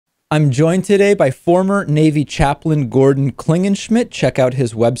I'm joined today by former Navy chaplain Gordon Klingenschmitt. Check out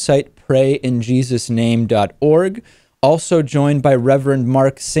his website, prayinjesusname.org. Also joined by Reverend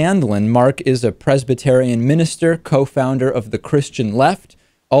Mark Sandlin. Mark is a Presbyterian minister, co-founder of the Christian Left,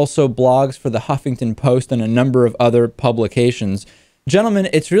 also blogs for the Huffington Post and a number of other publications. Gentlemen,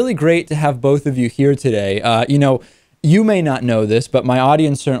 it's really great to have both of you here today. You may not know this, but my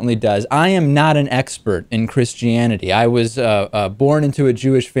audience certainly does. I am not an expert in Christianity. I was born into a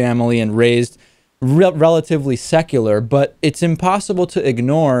Jewish family and raised relatively secular, but it's impossible to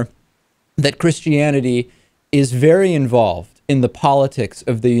ignore that Christianity is very involved in the politics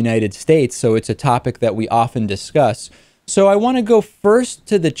of the United States, so it's a topic that we often discuss. So I want to go first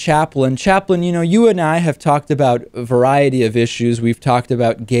to the chaplain. Chaplain, you and I have talked about a variety of issues. We've talked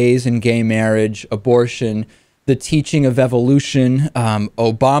about gays and gay marriage, abortion, the teaching of evolution,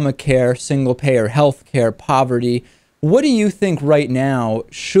 Obamacare, single-payer health care, poverty. What do you think right now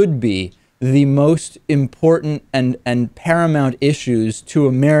should be the most important and paramount issues to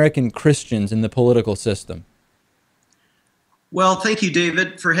American Christians in the political system? Well, thank you,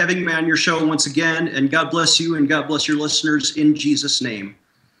 David, for having me on your show once again, and God bless you and God bless your listeners in Jesus' name.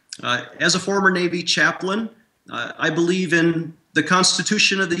 As a former Navy chaplain, I believe in the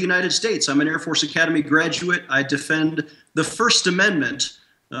Constitution of the United States. I'm an Air Force Academy graduate. I defend the First Amendment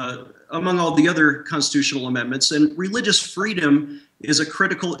among all the other constitutional amendments, and religious freedom is a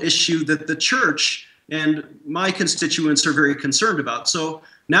critical issue that the church and my constituents are very concerned about. So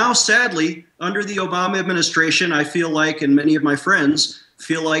now, sadly, under the Obama administration, I feel like, and many of my friends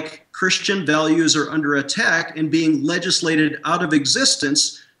feel like, Christian values are under attack and being legislated out of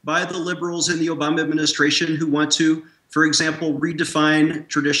existence by the liberals in the Obama administration who want to, for example, redefine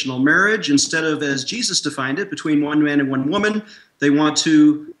traditional marriage. Instead of, as Jesus defined it, between one man and one woman, they want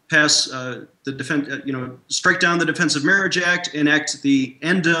to pass strike down the Defense of Marriage Act, enact the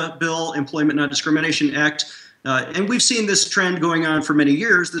ENDA bill, Employment Non-Discrimination Act. And we've seen this trend going on for many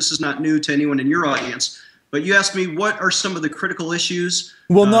years. This is not new to anyone in your audience. But you asked me, what are some of the critical issues?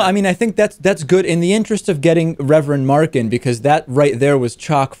 Well, no, I mean, I think that's good in the interest of getting Reverend Mark in, because that right there was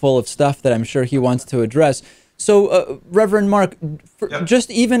chock full of stuff that I'm sure he wants to address. So, Reverend Mark,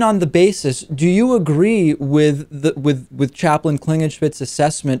 just even on the basis, do you agree with Chaplain Klingenschmidt's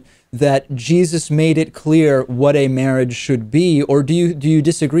assessment that Jesus made it clear what a marriage should be, or do you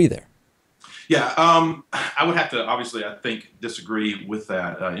disagree there? Yeah, I would have to, obviously, I think, disagree with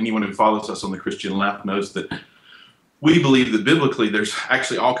that. Anyone who follows us on the Christian Left knows that we believe that biblically there's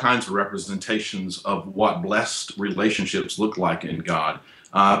actually all kinds of representations of what blessed relationships look like in God.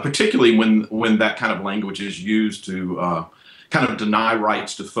 Particularly when that kind of language is used to kind of deny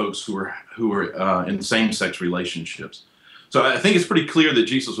rights to folks who are in same-sex relationships. So I think it's pretty clear that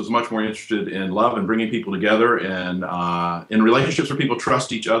Jesus was much more interested in love and bringing people together and in relationships where people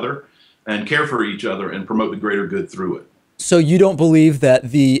trust each other and care for each other and promote the greater good through it. So you don't believe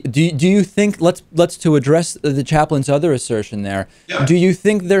that do you think, let's to address the chaplain's other assertion there, do you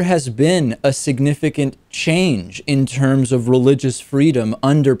think there has been a significant change in terms of religious freedom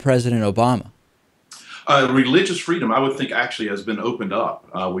under President Obama? Religious freedom, I would think, actually has been opened up.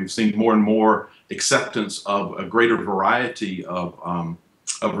 We've seen more and more acceptance of a greater variety of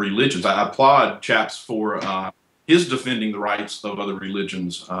religions. I applaud Chaps for his defending the rights of other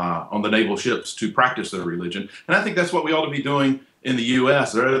religions on the naval ships to practice their religion. And I think that's what we ought to be doing in the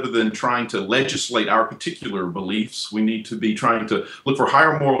U.S. Rather than trying to legislate our particular beliefs, we need to be trying to look for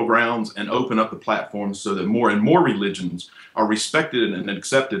higher moral grounds and open up the platforms so that more and more religions are respected and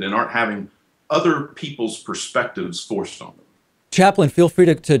accepted and aren't having other people's perspectives forced on them. Chaplain, feel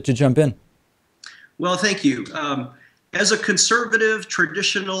free to jump in. Well, thank you. As a conservative,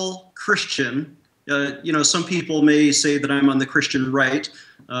 traditional Christian, some people may say that I'm on the Christian right.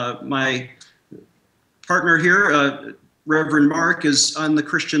 My partner here, Reverend Mark, is on the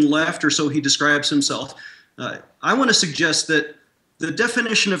Christian left, or so he describes himself. I want to suggest that the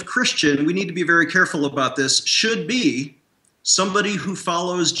definition of Christian, we need to be very careful about this, should be somebody who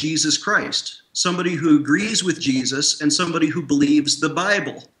follows Jesus Christ, somebody who agrees with Jesus, and somebody who believes the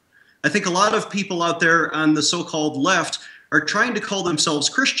Bible. I think a lot of people out there on the so-called left are trying to call themselves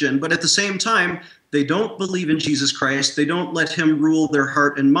Christian, but at the same time, they don't believe in Jesus Christ, they don't let him rule their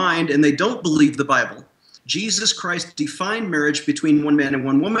heart and mind, and they don't believe the Bible. Jesus Christ defined marriage between one man and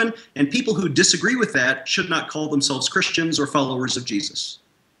one woman, and people who disagree with that should not call themselves Christians or followers of Jesus.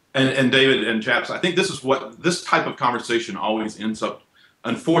 And David and Chaps, I think this is what this type of conversation always ends up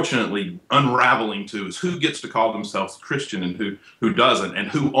unfortunately unraveling to is who gets to call themselves Christian and who doesn't, and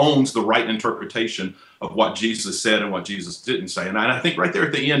who owns the right interpretation of what Jesus said and what Jesus didn't say. And I think right there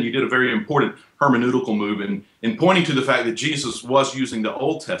at the end, you did a very important hermeneutical move in pointing to the fact that Jesus was using the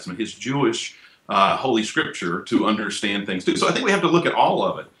Old Testament, his Jewish Holy Scripture, to understand things too. So I think we have to look at all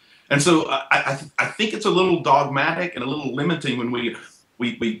of it. And so I think it's a little dogmatic and a little limiting when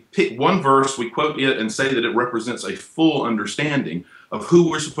we pick one verse, we quote it, and say that it represents a full understanding of who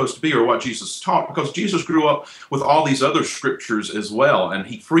we're supposed to be or what Jesus taught, because Jesus grew up with all these other scriptures as well, and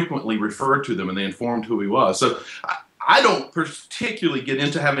he frequently referred to them, and they informed who he was. So I don't particularly get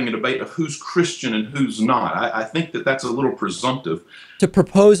into having a debate of who's Christian and who's not. I think that that's a little presumptive. To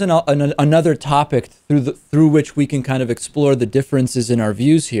propose another topic through which we can kind of explore the differences in our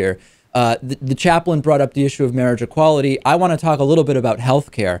views here, the chaplain brought up the issue of marriage equality. I want to talk a little bit about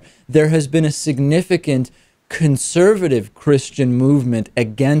healthcare. There has been a significant conservative Christian movement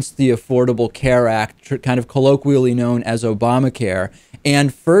against the Affordable Care Act, kind of colloquially known as Obamacare.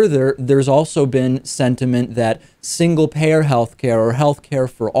 And further, there's also been sentiment that single-payer healthcare or healthcare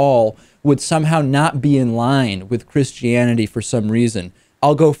for all would somehow not be in line with Christianity for some reason.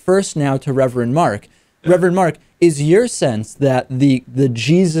 I'll go first now to Reverend Mark. Yeah. Reverend Mark, is your sense that the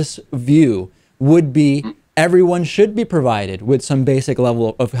Jesus view would be everyone should be provided with some basic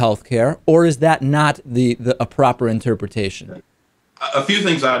level of health care, or is that not a proper interpretation? A few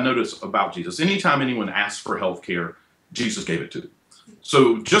things I notice about Jesus. Anytime anyone asks for health care, Jesus gave it to them.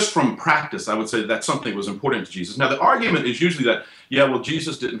 So just from practice, I would say that's something that was important to Jesus. Now, the argument is usually that, yeah, well,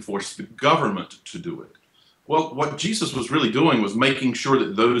 Jesus didn't force the government to do it. Well, what Jesus was really doing was making sure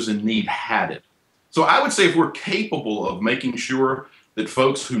that those in need had it. So I would say if we're capable of making sure that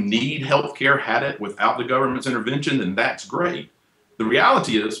folks who need health care had it without the government's intervention, then that's great. The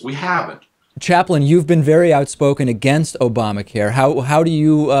reality is we haven't. Chaplain, you've been very outspoken against Obamacare. How do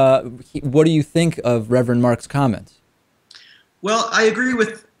you what do you think of Reverend Mark's comments? Well, I agree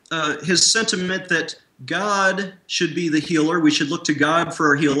with his sentiment that God should be the healer. We should look to God for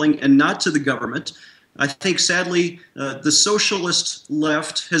our healing and not to the government. I think, sadly, the socialist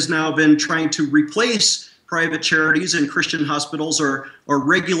left has now been trying to replace private charities and Christian hospitals or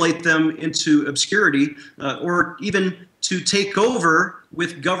regulate them into obscurity, or even to take over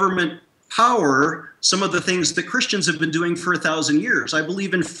with government power some of the things that Christians have been doing for 1,000 years. I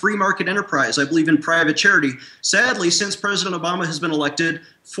believe in free market enterprise. I believe in private charity. Sadly, since President Obama has been elected,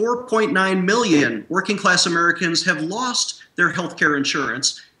 4.9 million working class Americans have lost their health care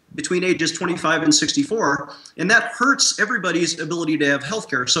insurance between ages 25 and 64, and that hurts everybody's ability to have health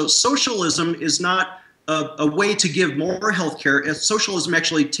care. So socialism is not a way to give more health care. Socialism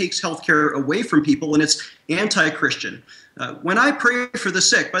actually takes health care away from people, and it's anti-Christian. When I pray for the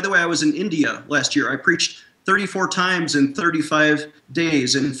sick, by the way, I was in India last year. I preached 34 times in 35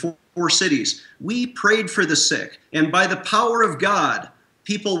 days in four cities. We prayed for the sick, and by the power of God,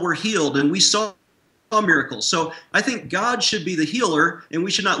 people were healed, and we saw miracles. So I think God should be the healer, and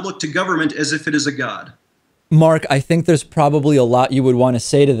we should not look to government as if it is a God. Mark, I think there's probably a lot you would want to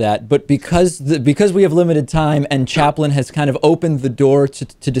say to that, but because we have limited time and Chaplain has kind of opened the door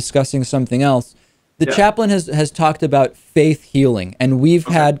to discussing something else, the Chaplain has talked about faith healing, and we've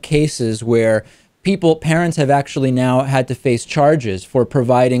had cases where parents have actually now had to face charges for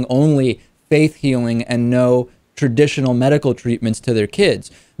providing only faith healing and no traditional medical treatments to their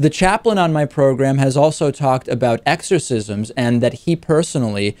kids. The Chaplain on my program has also talked about exorcisms, and that he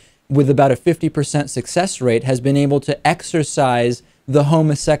personally, with about a 50% success rate, has been able to exorcise the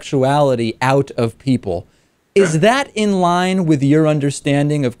homosexuality out of people. Is that in line with your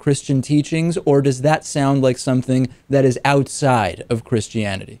understanding of Christian teachings, or does that sound like something that is outside of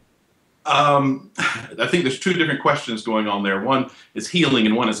Christianity? I think there's two different questions going on there. One is healing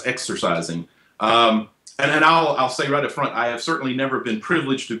and one is exercising. And I'll say right up front, I have certainly never been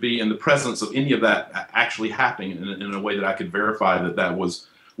privileged to be in the presence of any of that actually happening in a way that I could verify that that was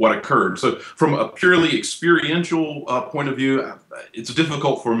what occurred. So from a purely experiential point of view, it's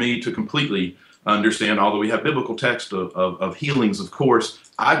difficult for me to completely understand, although we have biblical text of healings, of course.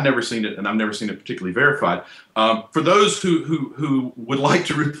 I've never seen it, and I've never seen it particularly verified. For those who would like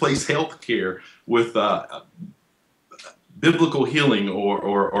to replace health care with biblical healing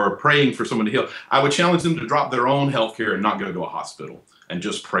or praying for someone to heal, I would challenge them to drop their own health care and not go to a hospital and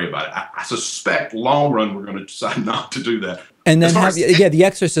just pray about it. I suspect long run we're going to decide not to do that. And then the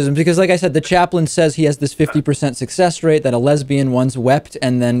exorcism, because like I said, the Chaplain says he has this 50% success rate, that a lesbian once wept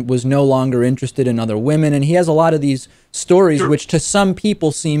and then was no longer interested in other women. And he has a lot of these stories which to some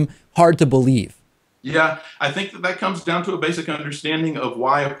people seem hard to believe. Yeah, I think that comes down to a basic understanding of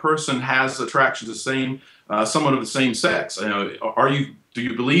why a person has attraction to someone of the same sex. You know, are you Do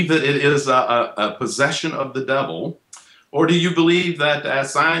you believe that it is a possession of the devil? Or do you believe that,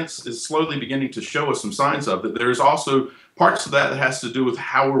 as science is slowly beginning to show us some signs of, that there's also parts of that has to do with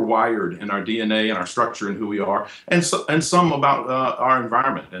how we're wired in our DNA and our structure and who we are, and some about our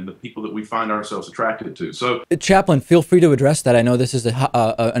environment and the people that we find ourselves attracted to. So, Chaplain, feel free to address that. I know this is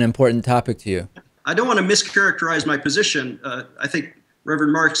an important topic to you. I don't want to mischaracterize my position. I think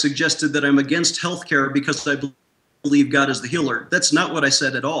Reverend Mark suggested that I'm against healthcare because I believe God is the healer. That's not what I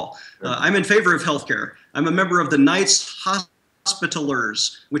said at all. I'm in favor of healthcare. I'm a member of the Knights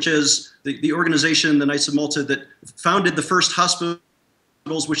Hospitalers, which is the organization, the Knights of Malta, that founded the first hospitals,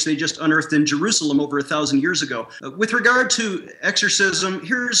 which they just unearthed in Jerusalem over 1,000 years ago. With regard to exorcism,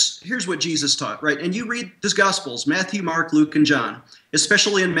 here's what Jesus taught, right? And you read his Gospels, Matthew, Mark, Luke, and John,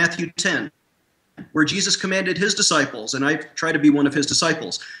 especially in Matthew 10, where Jesus commanded his disciples, and I try to be one of his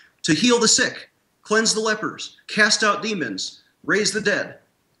disciples, to heal the sick, cleanse the lepers, cast out demons, raise the dead.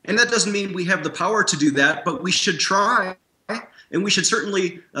 And that doesn't mean we have the power to do that, but we should try, and we should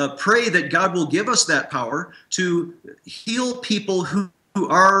certainly pray that God will give us that power to heal people who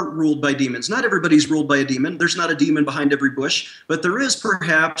are ruled by demons. Not everybody's ruled by a demon. There's not a demon behind every bush, but there is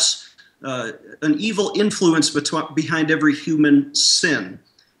perhaps an evil influence behind every human sin.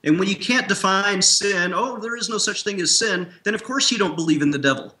 And when you can't define sin, oh, there is no such thing as sin, then of course you don't believe in the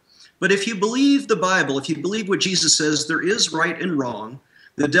devil. But if you believe the Bible, if you believe what Jesus says, there is right and wrong,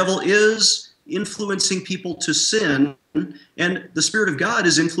 the devil is influencing people to sin, and the Spirit of God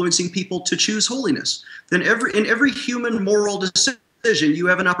is influencing people to choose holiness, then in every human moral decision, you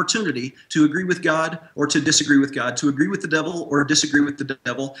have an opportunity to agree with God or to disagree with God, to agree with the devil or disagree with the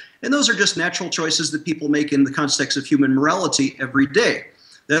devil. And those are just natural choices that people make in the context of human morality every day.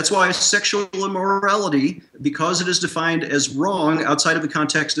 That's why sexual immorality, because it is defined as wrong outside of the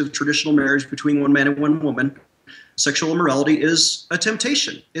context of traditional marriage between one man and one woman, sexual immorality is a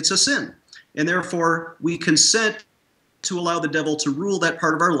temptation. It's a sin. And therefore, we consent to allow the devil to rule that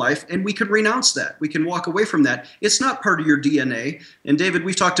part of our life, and we can renounce that. We can walk away from that. It's not part of your DNA. And David,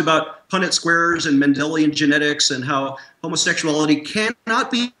 we've talked about Punnett squares and Mendelian genetics and how homosexuality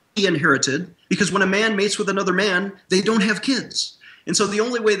cannot be inherited, because when a man mates with another man, they don't have kids. And so the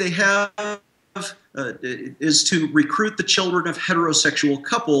only way they have is to recruit the children of heterosexual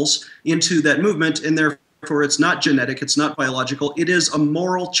couples into that movement, and therefore it's not genetic, it's not biological, it is a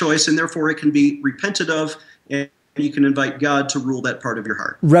moral choice, and therefore it can be repented of, and you can invite God to rule that part of your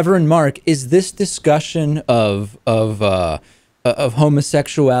heart. Reverend Mark, is this discussion of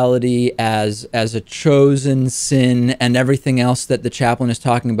homosexuality as a chosen sin and everything else that the chaplain is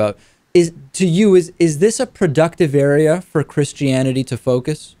talking about, is this a productive area for Christianity to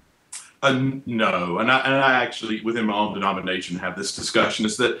focus? No, and I actually, within my own denomination, have this discussion,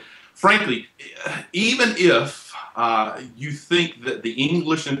 is that, frankly, even if you think that the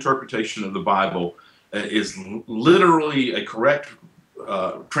English interpretation of the Bible is literally a correct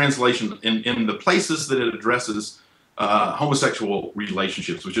translation in the places that it addresses homosexual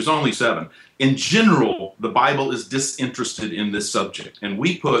relationships, which is only 7. In general, the Bible is disinterested in this subject, and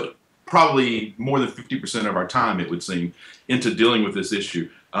we put probably more than 50% of our time, it would seem, into dealing with this issue.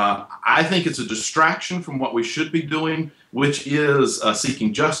 I think it's a distraction from what we should be doing, which is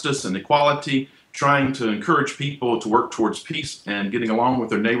seeking justice and equality, trying to encourage people to work towards peace and getting along with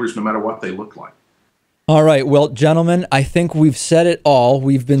their neighbors no matter what they look like. All right. Well, gentlemen, I think we've said it all.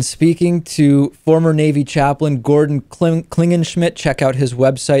 We've been speaking to former Navy chaplain Gordon Klingenschmitt. Check out his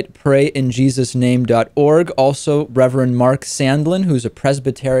website, prayinjesusname.org. Also, Reverend Mark Sandlin, who's a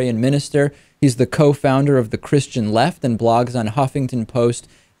Presbyterian minister. He's the co-founder of the Christian Left and blogs on Huffington Post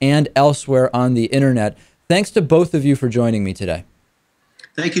and elsewhere on the internet. Thanks to both of you for joining me today.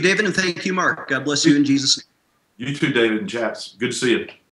 Thank you, David, and thank you, Mark. God bless you in Jesus' name. You too, David and chaps. Good to see you.